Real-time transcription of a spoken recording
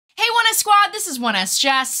1S Squad, this is 1S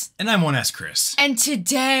Jess. And I'm 1S Chris. And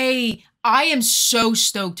today, I am so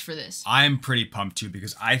stoked for this. I'm pretty pumped too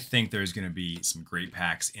because I think there's going to be some great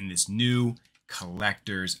packs in this new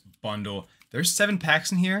collector's bundle. There's 7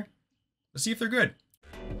 packs in here. Let's see if they're good.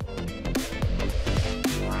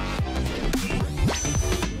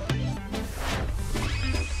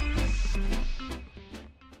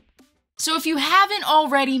 So if you haven't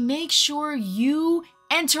already, make sure you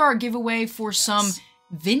enter our giveaway for some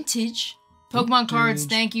vintage Pokemon cards.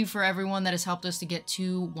 Thank you for everyone that has helped us to get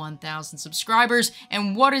to 1,000 subscribers.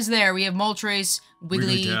 And what is there? We have Moltres,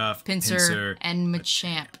 Wigglytuff, Pinsir, and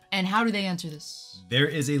Machamp. And how do they enter this? There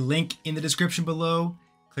is a link in the description below.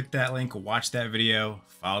 Click that link, watch that video,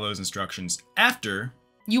 follow those instructions after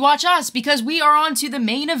you watch us, because we are on to the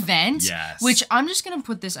main event. Yes. Which I'm just going to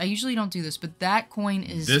put this, I usually don't do this, but that coin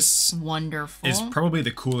is wonderful. It's probably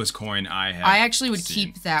the coolest coin I have I actually would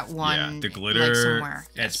seen. Keep that one. Yeah, the glitter, like somewhere.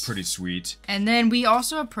 It's pretty sweet. And then we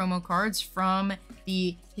also have promo cards from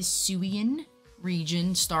the Hisuian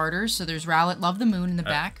region starters. So there's Rowlet, Love the Moon in the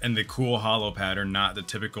back. And the cool hollow pattern, not the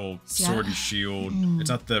typical sword and shield. It's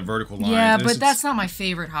not the vertical line. Yeah, but that's not my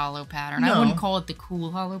favorite hollow pattern. No. I wouldn't call it the cool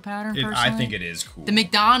hollow pattern, personally. I think it is cool. The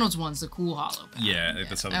McDonald's one's the cool hollow pattern. Yeah,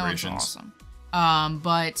 the celebrations. That one's awesome.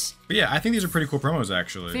 But yeah, I think these are pretty cool promos,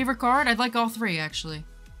 actually. Favorite card? I'd like all 3, actually.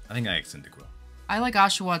 I think I like Cyndaquil. I like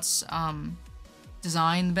Oshawott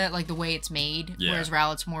design a bit, like the way it's made, whereas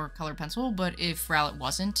Rowlet's more color pencil, but if Rowlet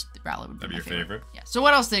wasn't, Rowlet would be my favorite. Yeah. So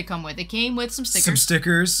what else did it come with? It came with some stickers. Some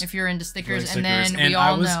stickers. If you're into stickers. And then we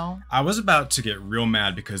all know. I was about to get real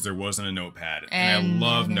mad because there wasn't a notepad. And I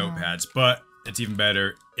love notepads, but it's even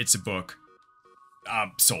better. It's a book.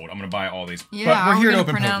 Sold. I'm going to buy all these. Yeah, but we're here to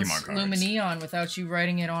open Pokemon cards. Lumineon without you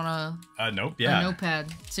writing it on a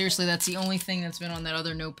notepad. Seriously, that's the only thing that's been on that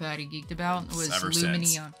other notepad he geeked about was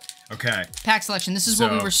Lumineon. Okay. Pack selection. This is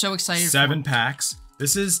what we were so excited for. 7 packs.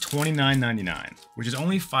 This is $29.99, which is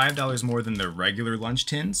only $5 more than the regular lunch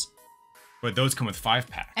tins, but those come with 5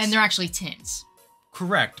 packs. And they're actually tins.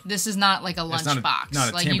 Correct. This is not like a lunch box.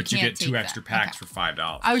 Not a tin, but you get 2 extra packs for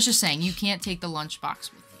 $5. I was just saying, you can't take the lunch box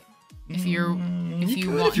with you. If you're if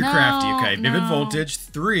you're crafty, okay. Vivid Voltage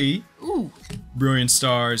 3. Ooh. Brilliant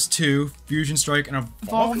Stars 2. Fusion Strike and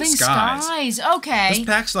Evolving Skies. Okay. This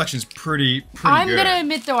pack selection is pretty good. I'm gonna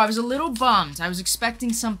admit though, I was a little bummed. I was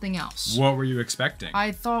expecting something else. What were you expecting?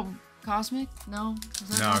 I thought Cosmic? No.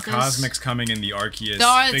 No, Cosmic's coming in the Arceus.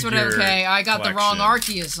 That's what. Okay, I got the wrong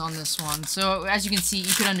Arceus on this one. So as you can see,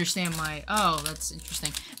 you can understand my. Oh, that's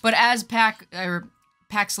interesting. But as pack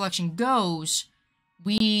selection goes.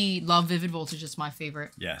 We love Vivid Voltage, it's my favorite.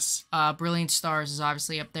 Yes. Brilliant Stars is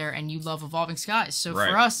obviously up there, and you love Evolving Skies. So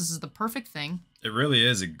for us, this is the perfect thing. It really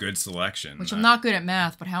is a good selection. Which I'm not good at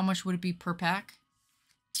math, but how much would it be per pack?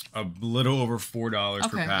 A little over $4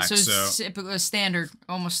 per pack. So standard,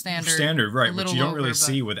 almost standard. Standard, right, which you don't really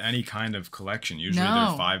see with any kind of collection. Usually they're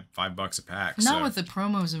 $5 a pack. Not with the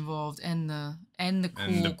promos involved, and the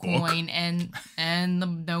cool coin, and the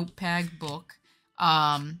notepad book.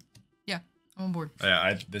 I'm on board.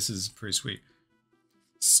 Yeah, this is pretty sweet.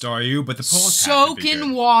 Staryu, but the polls soak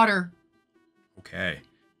in water. Okay.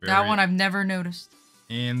 That one I've never noticed.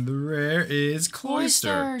 And the rare is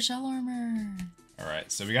Cloyster. Shell Armor.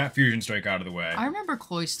 Alright, so we got Fusion Strike out of the way. I remember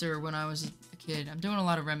Cloyster when I was a kid. I'm doing a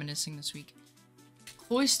lot of reminiscing this week.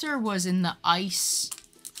 Cloyster was in the Ice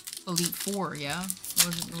Elite Four, yeah?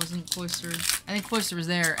 Wasn't Cloyster? I think Cloyster was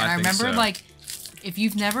there. And I remember, like, if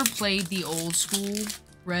you've never played the old school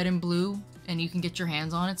Red and Blue, and you can get your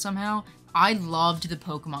hands on it somehow. I loved the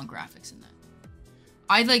Pokemon graphics in that.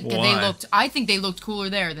 I think they looked cooler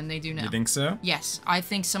there than they do now. You think so? Yes, I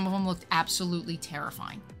think some of them looked absolutely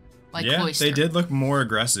terrifying. Like Cloyster. They did look more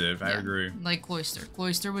aggressive. I agree. Like Cloyster.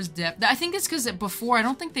 Cloyster was I think it's because before I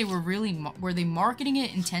don't think they were really were they marketing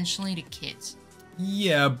it intentionally to kids.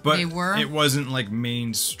 Yeah, but it wasn't like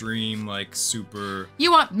mainstream, like super.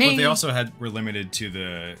 You want me? But they also were limited to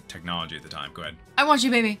the technology at the time. Go ahead. I want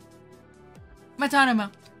you, baby. My Tanama.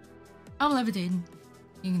 I'm levitating.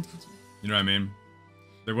 You can continue. You know what I mean?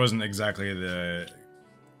 There wasn't exactly the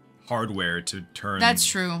hardware to turn. That's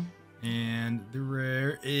true. And the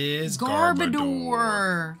rare is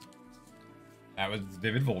Garbodor. That was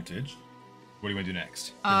Vivid Voltage. What do you want to do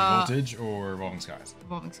next? Vivid Voltage or Evolving Skies?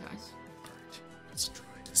 Evolving Skies. Alright, let's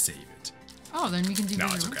try to save it. Oh, then we can do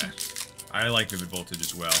Vivid Voltage. Okay. I like Vivid Voltage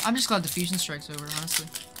as well. I'm just glad the Fusion Strike's over, honestly.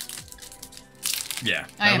 Yeah,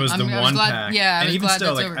 that was the one pack. Yeah, I was even glad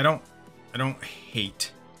still, that's like, over. I don't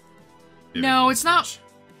hate. No, it's not.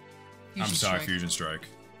 I'm sorry, Fusion Strike.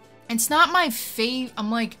 It's not my fave.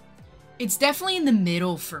 I'm like, it's definitely in the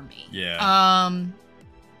middle for me. Yeah.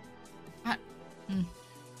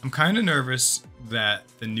 I'm kind of nervous that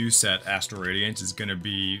the new set, Astral Radiance, is going to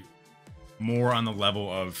be more on the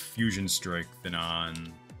level of Fusion Strike than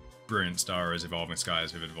on Brilliant Stars, Evolving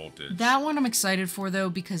Skies, Vivid Voltage. That one I'm excited for, though,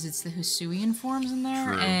 because it's the Hisuian forms in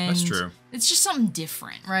there. True. And that's true. It's just something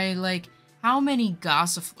different, right? Like, how many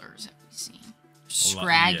Gossifleurs have we seen?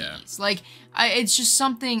 Scraggies. Yeah. Like, it's just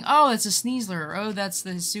something, oh, that's a Sneasler. Oh, that's the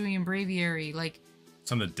Hisuian Braviary. Like,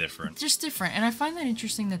 something different. Just different. And I find that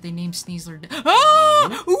interesting that they named Sneasler.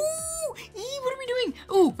 Oh! Ooh! What are we doing?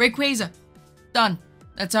 Ooh, Rayquaza. Done.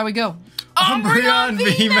 That's how we go. Umbreon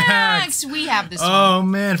VMAX! We have this one. Oh,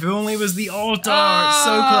 man. If it only was the Altar.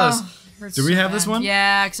 So close. Do we have this one?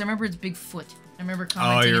 Yeah, because I remember it's Bigfoot. I remember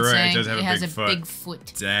commenting and saying it has a big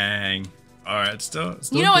foot. Dang. All right, still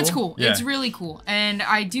you know, cool. It's cool. Yeah. It's really cool. And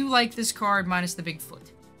I do like this card minus the big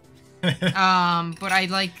foot. But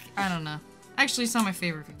I don't know. Actually, it's not my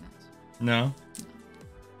favorite VMAX. No?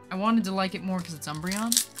 I wanted to like it more because it's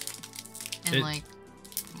Umbreon. And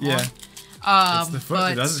yeah. It's the foot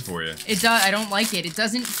that does it for you. It does. I don't like it. It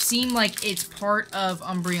doesn't seem like it's part of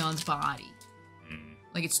Umbreon's body.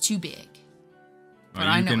 Like it's too big. But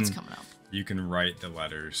I know it's coming up. You can write the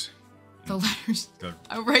letters. The letters.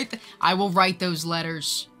 I will write those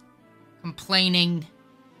letters, complaining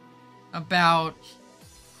about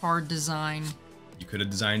card design. You could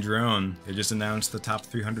have designed your own. They just announced the top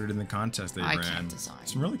 300 in the contest they ran. Can't design.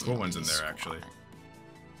 Some really cool ones in there, actually.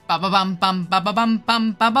 Ba ba bum bum ba ba bum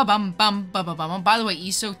bum ba ba bum bum ba ba bum. By the way,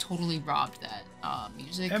 ESO totally robbed that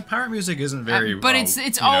music. And pirate music isn't very. But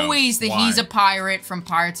it's always that he's a pirate from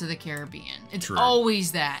Pirates of the Caribbean. It's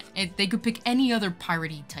always that. They could pick any other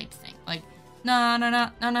piratey type thing, like na na na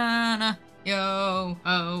na na na yo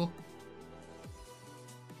oh.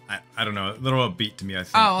 I don't know, a little upbeat to me, I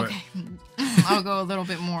think. Oh, okay. I'll go a little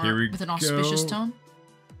bit more with an auspicious tone.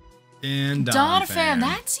 And Donphan,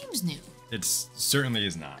 that seems new. It certainly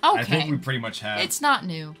is not. Okay. I think we pretty much have. It's not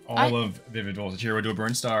new. All of Vivid Voltage. Here we'll do a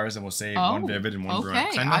Burn Stars, and we'll save one Vivid and one Burn.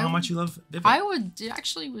 Because I know how much you love Vivid. I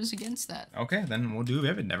actually was against that. Okay, then we'll do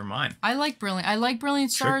Vivid. Never mind. I like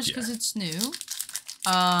Brilliant Stars because it's new.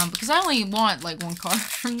 Because I only want like one card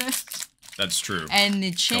from this. That's true. And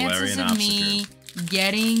the chances of me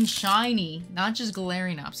getting shiny, not just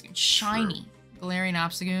Galarian Obstagoon, shiny Galarian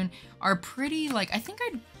Obstagoon are pretty, like, I think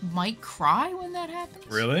I might cry when that happens.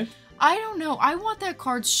 Really? I don't know. I want that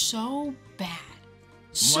card so bad.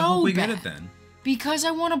 So bad. Why don't we get it then? Because I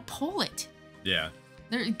want to pull it. Yeah.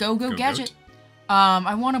 Go Gadget.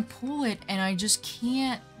 I want to pull it, and I just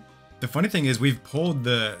can't. The funny thing is, we've pulled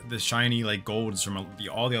the shiny like golds from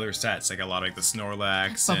all the other sets, like a lot of like the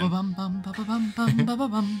Snorlax. And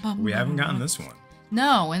we haven't gotten this one.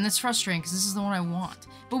 No, and that's frustrating because this is the one I want.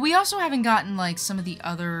 But we also haven't gotten like some of the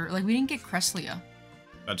other, like we didn't get Cresselia.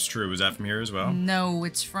 That's true. Was that from here as well? No,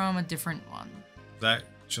 it's from a different one. Is that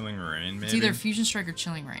Chilling Rain, maybe? It's either Fusion Strike or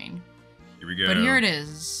Chilling Rain. Here we go. But here it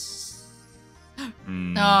is.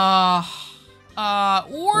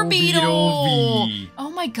 Orbeetle V. Oh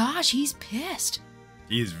my gosh, he's pissed.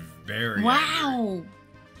 He's very angry.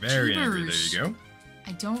 Very angry. There you go.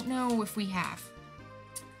 I don't know if we have.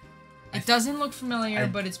 It doesn't look familiar,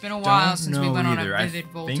 but it's been a while since we went on a Vivid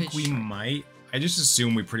Voltage. I think we might. I just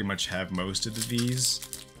assume we pretty much have most of the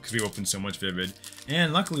Vs because we opened so much Vivid.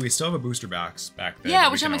 And luckily, we still have a booster box back there. Yeah,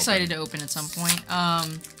 which I'm excited to open at some point.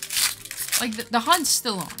 Like, the hunt's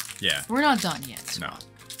still on. Yeah. We're not done yet. So. No.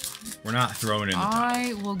 We're not throwing in the towel.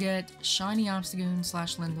 I will get Shiny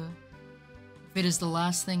Obstagoon / Linda if it is the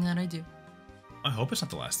last thing that I do. I hope it's not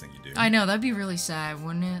the last thing you do. I know, that'd be really sad,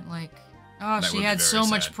 wouldn't it? Like, oh, she had so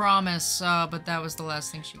much promise, but that was the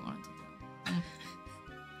last thing she wanted to do.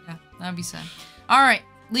 Yeah, that'd be sad. All right,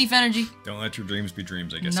 Leaf Energy. Don't let your dreams be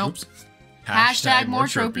dreams, I guess. Nope. Oops. Hashtag more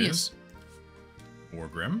Tropius.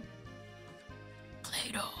 Wargrim.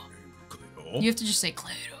 Clado. You have to just say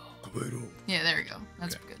Clado. Clado. Yeah, there we go.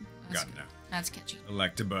 That's good. Got it now. That's catchy.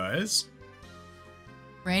 Electabuzz.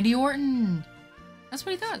 Randy Orton. That's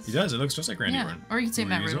what he does. He does. It looks just like Randy Orton. Or you can say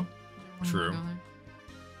Matt Riddle. True.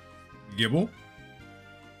 Gibble.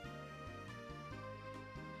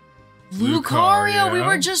 Lucario, we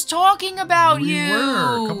were just talking about you. We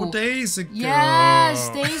were a couple days ago. Yes,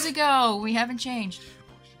 days ago. We haven't changed.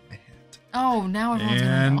 Oh, now everyone's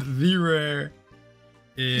gonna know. And the rare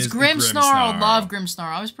is Grimmsnarl. Love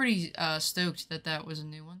Grimmsnarl. I was pretty stoked that was a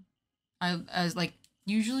new one. I was like,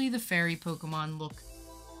 usually the fairy Pokemon look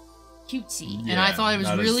cutesy, and I thought it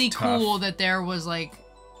was really cool that there was like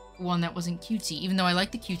one that wasn't cutesy, even though I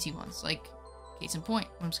like the cutesy ones, like case in point,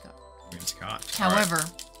 Whimsicott. However,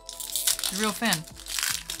 I'm a real fan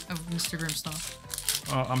of Mr.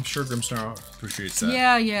 Grimmsnarl. I'm sure Grimmsnarl appreciates that.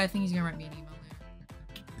 Yeah, I think he's gonna write me an email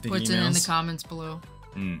later. Puts it in the comments below.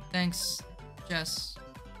 Thanks, Jess.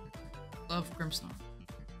 Love Grimstorm.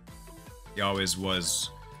 He always was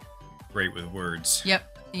great with words.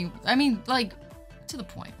 Yep. I mean, like, to the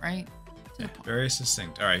point, right? To the point. Very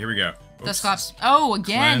succinct. All right, here we go. Dusclops. Oh,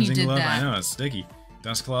 again, Cleansing you did glove. that. I know, it's sticky.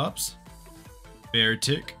 Dusclops. Bear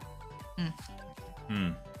tick.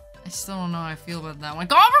 I still don't know how I feel about that one.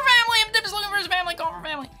 Golfer family! I'm just looking for his family. Golfer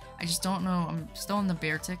family. I just don't know. I'm still in the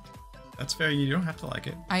bear tick. That's fair. You don't have to like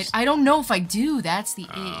it. I don't know if I do. That's the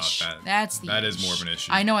ish. That's the That ish. is more of an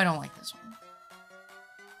issue. I know I don't like this one.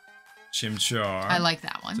 Chimchar. I like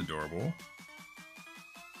that one. It's adorable.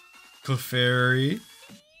 Clefairy.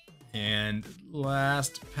 And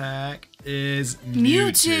last pack is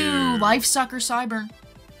Mewtwo. Life Sucker Cyburn.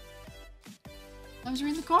 I was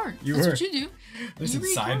reading the card. That's what you do. This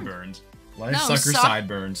is sideburns. Life No, Sucker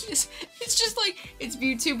sideburns. It's just like, it's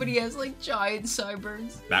Mewtwo, but he has like giant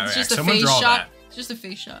sideburns. That It's would- just a someone face draw shot. that. It's just a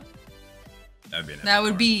face shot. That'd be an That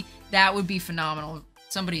would be phenomenal.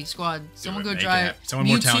 Somebody, squad, someone go make it drive. happen. Someone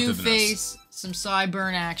more Mewtwo talented than us. face, some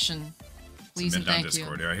sideburn action. Please and thank you.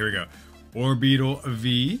 Discord. All right, here we go. Orbeetle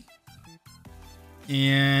V.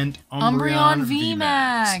 And Umbreon VMAX.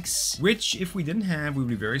 VMAX. Which, if we didn't have, we would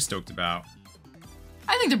be very stoked about.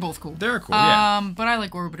 I think they're both cool. They're cool, yeah. But I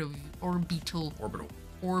like Orbital Orbital.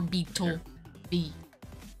 V.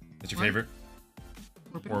 That's your favorite?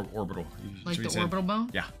 Orbital? Orbital. Like the orbital bone?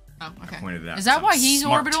 Yeah. Oh, okay. I pointed it out. Is that why he's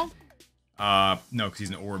Smart. orbital? No, because he's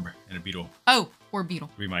an orb and a beetle. Oh, Orbeetle.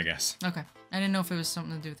 Would be my guess. Okay. I didn't know if it was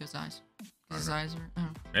something to do with his eyes. His eyes are... Oh.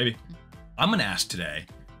 Maybe. I'm gonna ask today.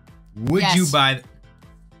 Would Yes. you buy...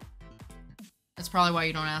 That's probably why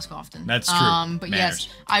you don't ask often. That's true. But Manners. yes,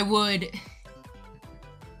 I would...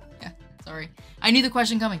 Yeah, sorry. I knew the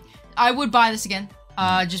question coming. I would buy this again,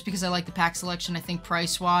 just because I like the pack selection. I think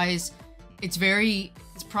price-wise, it's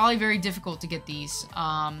probably very difficult to get these.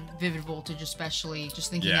 Vivid Voltage especially, just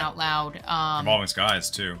thinking out loud. Evolving Skies,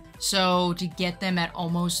 too. So to get them at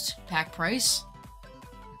almost pack price,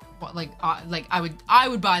 what, I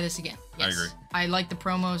would buy this again. Yes. I agree. I like the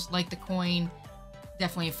promos, like the coin.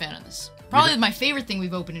 Definitely a fan of this. Probably my favorite thing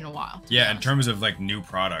we've opened in a while. Yeah, in terms of like new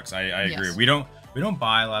products, I agree. Yes. We don't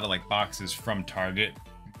buy a lot of like boxes from Target,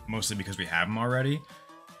 mostly because we have them already.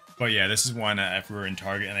 But yeah, this is one if we were in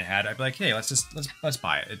Target and they had, I'd be like, hey, let's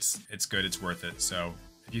buy it. It's good, it's worth it. So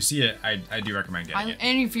if you see it, I do recommend getting it.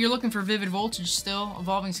 And if you're looking for Vivid Voltage, still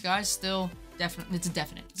Evolving Skies, still definitely, it's a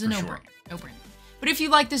definite. It's a no-brainer. No-brainer. But if you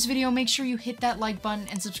like this video, make sure you hit that like button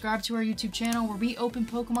and subscribe to our YouTube channel where we open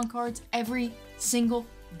Pokemon cards every single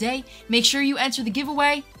day. Make sure you enter the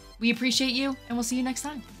giveaway. We appreciate you, and we'll see you next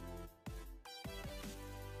time.